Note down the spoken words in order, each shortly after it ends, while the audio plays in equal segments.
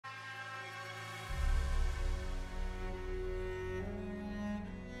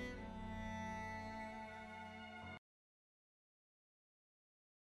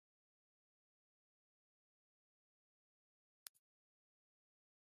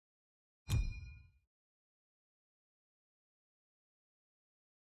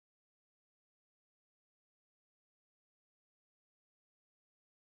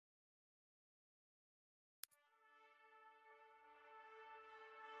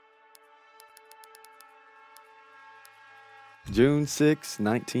June 6,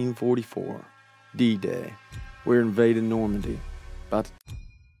 1944. D-Day. We're invading Normandy. About to...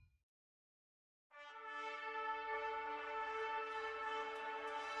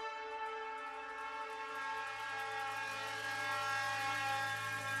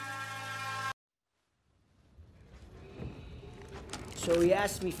 So he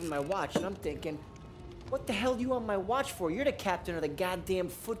asked me for my watch, and I'm thinking, what the hell do you want my watch for? You're the captain of the goddamn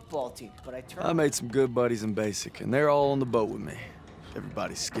football team. But I made some good buddies in basic, and they're all on the boat with me.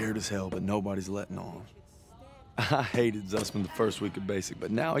 Everybody's scared as hell, but nobody's letting on. I hated Zussman the first week of basic,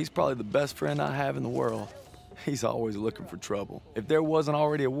 but now he's probably the best friend I have in the world. He's always looking for trouble. If there wasn't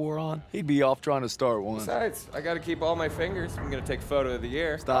already a war on, he'd be off trying to start one. Besides, I gotta keep all my fingers. I'm gonna take photo of the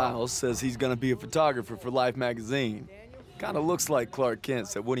year. Styles says he's gonna be a photographer for Life magazine. Kinda looks like Clark Kent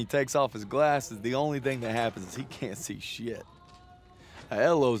said when he takes off his glasses, the only thing that happens is he can't see shit.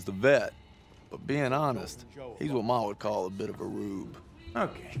 Elo's the vet, but being honest, he's what Ma would call a bit of a rube.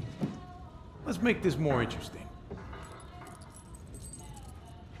 Okay, let's make this more interesting.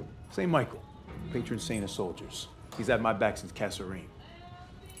 St. Michael, patron saint of soldiers. He's had my back since Kasserine.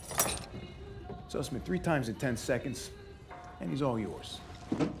 Zussman 3 times in 10 seconds, and he's all yours.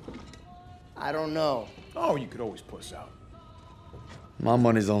 I don't know. Oh, you could always puss out. My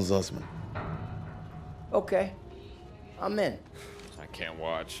money's on Zussman. Okay, I'm in. I can't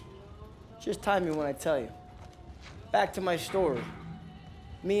watch. Just time me when I tell you. Back to my story.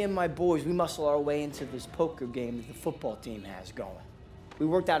 Me and my boys, we muscle our way into this poker game that the football team has going. We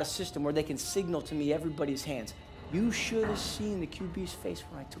worked out a system where they can signal to me everybody's hands. You should have seen the QB's face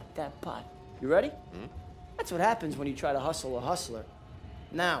when I took that pot. You ready? Mm-hmm. That's what happens when you try to hustle a hustler.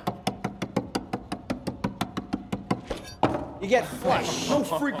 Now, you get flushed. No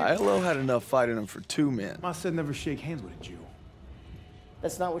freaking... Ilo had enough fighting him for 2 men. Ma said never shake hands with a Jew.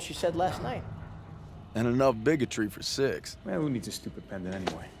 That's not what she said last night. And enough bigotry for 6. Man, who needs a stupid pendant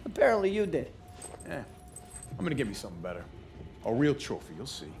anyway? Apparently you did. Yeah, I'm gonna get me something better. A real trophy, you'll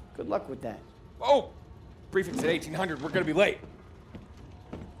see. Good luck with that. Oh! Briefing's at 1800. We're gonna be late.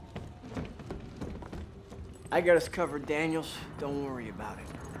 I got us covered, Daniels. Don't worry about it.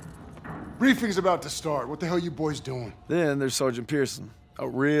 Briefing's about to start. What the hell you boys doing? Then there's Sergeant Pearson, a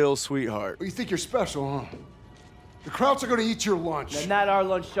real sweetheart. Well, you think you're special, huh? The Krauts are gonna eat your lunch. Now, not our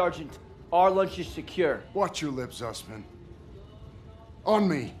lunch, Sergeant. Our lunch is secure. Watch your lips, Zussman. On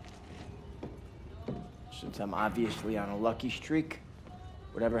me. Since I'm obviously on a lucky streak,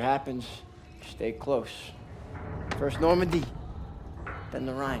 whatever happens, stay close. First Normandy, then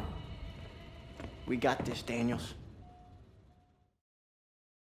the Rhine. We got this, Daniels.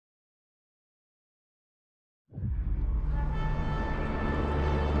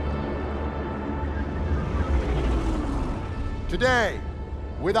 Today,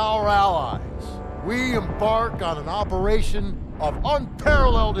 with our allies, we embark on an operation of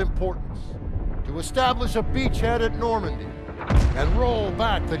unparalleled importance to establish a beachhead at Normandy and roll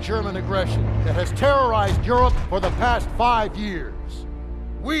back the German aggression that has terrorized Europe for the past 5 years.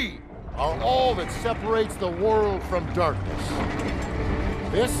 We are all that separates the world from darkness.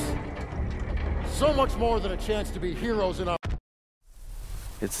 This, so much more than a chance to be heroes in our...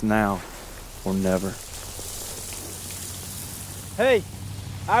 It's now or never. Hey,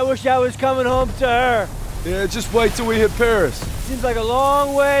 I wish I was coming home to her. Yeah, just wait till we hit Paris. Seems like a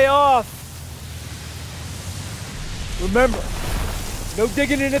long way off. Remember, no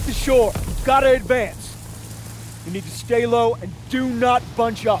digging in at the shore. You've got to advance. You need to stay low and do not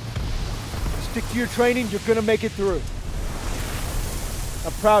bunch up. Stick to your training, you're gonna make it through.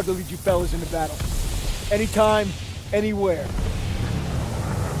 I'm proud to lead you fellas into battle. Anytime, anywhere.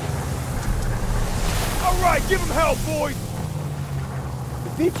 All right, give them hell, boys! The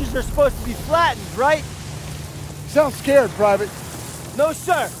beaches are supposed to be flattened, right? Sound scared, Private. No,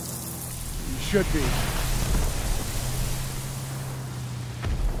 sir. You should be.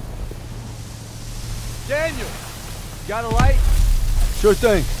 Daniel, got a light? Sure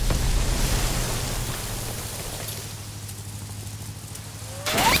thing.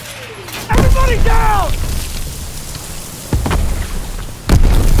 Everybody down!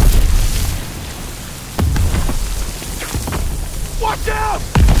 Watch out!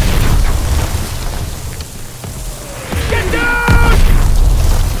 Get down!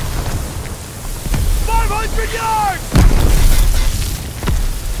 500 yards!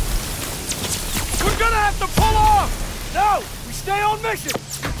 We're gonna have to pull off! No! We stay on mission!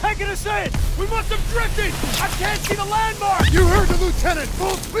 You're taking us in! We must have drifted! I can't see the landmark! You heard the lieutenant!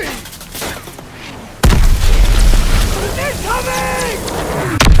 Full speed! Incoming!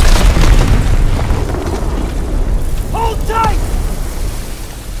 Hold tight!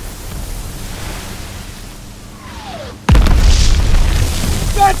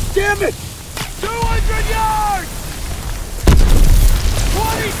 damage! 200 yards!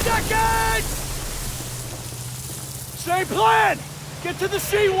 20 seconds! Same plan! Get to the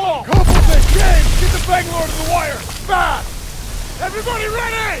seawall! Couple this, James! Get the Bangalore to the wire! Fast! Everybody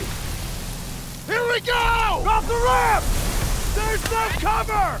ready? Here we go! Drop the ramp! There's no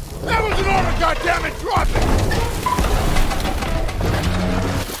cover! That was an order, goddammit! Drop it!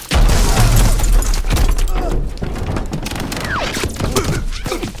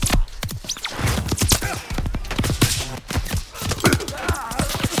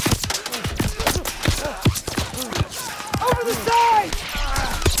 Over the side!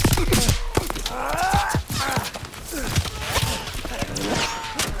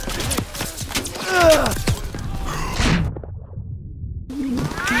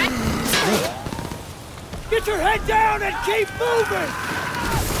 Get your head down and keep moving!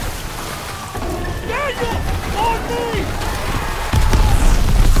 Daniel! On me!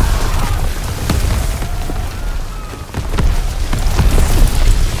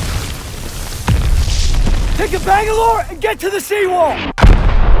 Take a Bangalore and get to the seawall! We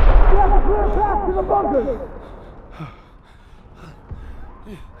have a clear path to the bunker!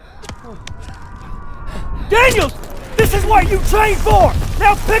 Daniels! This is what you trained for!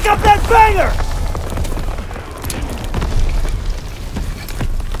 Now pick up that banger!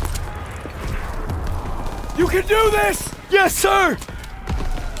 You can do this! Yes, sir!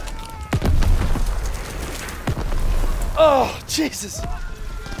 Oh, Jesus!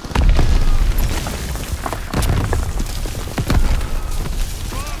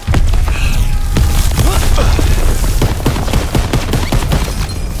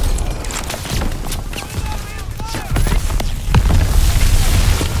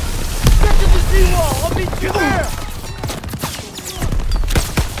 Get to the seawall! I'll meet you there!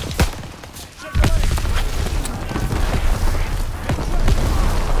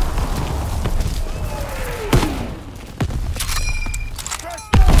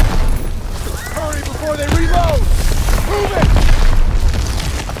 Hurry before they reload! Move it!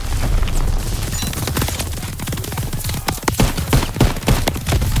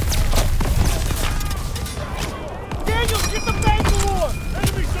 Daniels, get the Bangalore!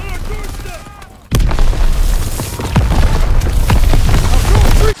 Enemies on our doorstep!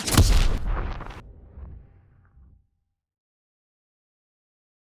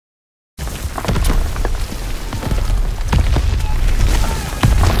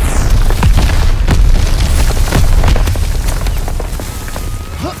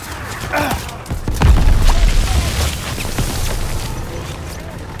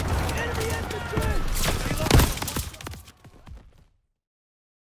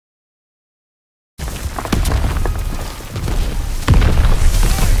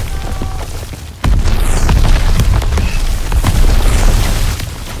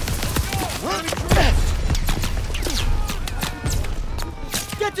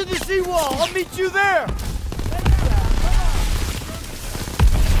 Get to the seawall! I'll meet you there!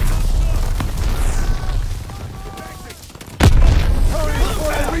 Hurry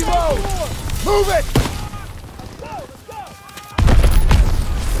before they reload! Move it!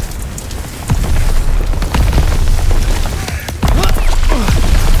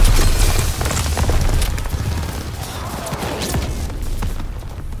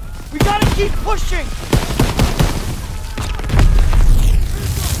 We gotta keep pushing!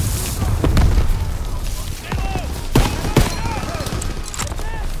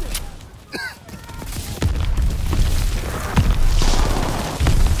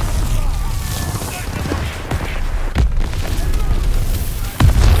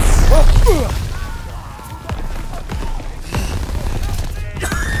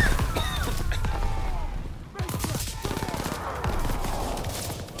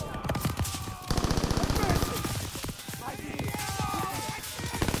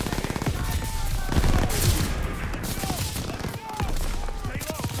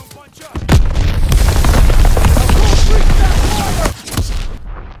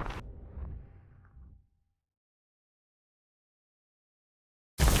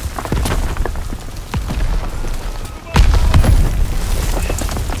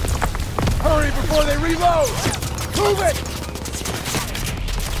 Hurry before they reload! Move it!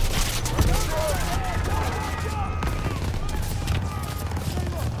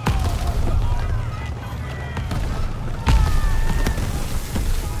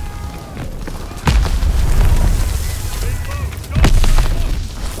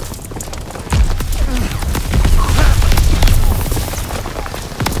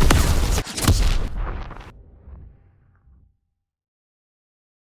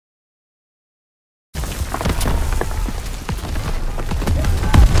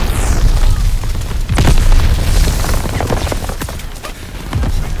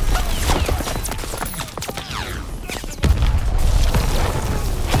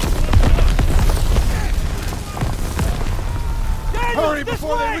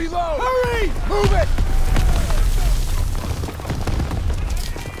 reload! Hurry! Move it!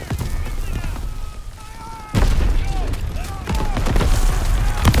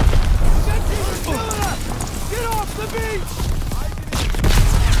 Get off the beach!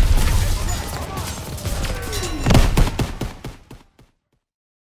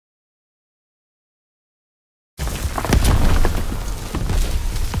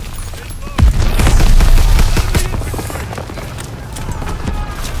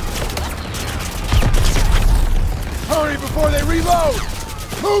 Hurry before they reload!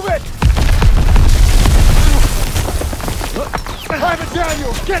 Move it! Private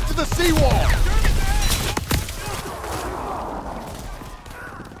Daniel, get to the seawall!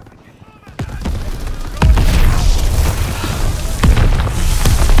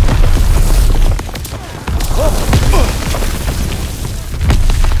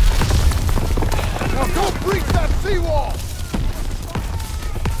 Now go breach that seawall!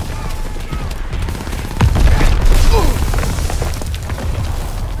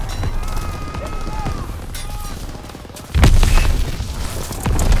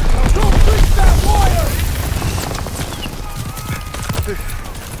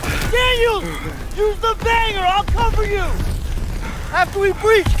 Daniel! Use the banger! I'll cover you! After we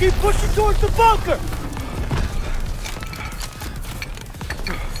breach, keep pushing towards the bunker!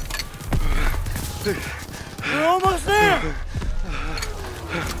 We're almost there!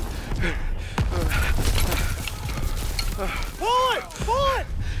 Pull it! Pull it!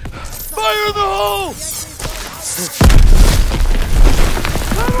 Fire in the hole!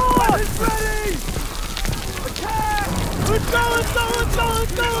 Come on! It's ready! Attack! Let's go! Let's go! Let's go!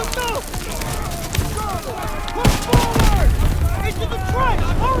 Let's go! Let's go! Push forward! Into the trench!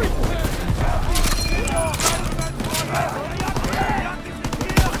 Hurry!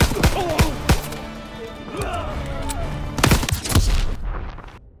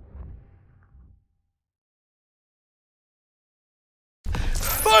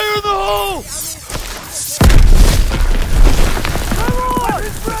 Fire in the hole! Come on!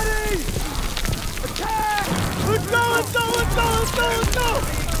 It's ready! Attack! Let's go! Let's go! Let's go! Let's go! Let's go!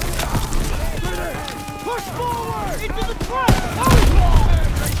 Push forward! Into the truck!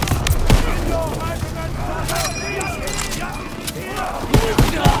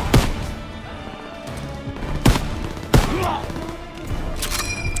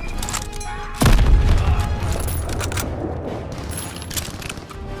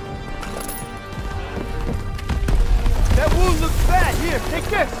 That wound looks bad. Here, take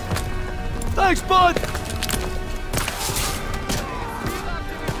this. Thanks, bud!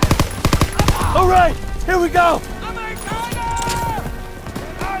 All right, here we go!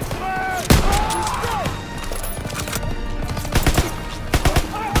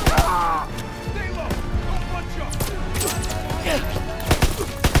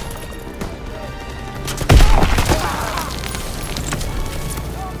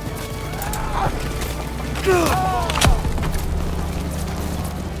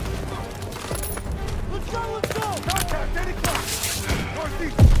 Let's go! Contact 8 o'clock!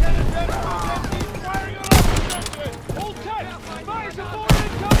 Northeast, 10 and 10,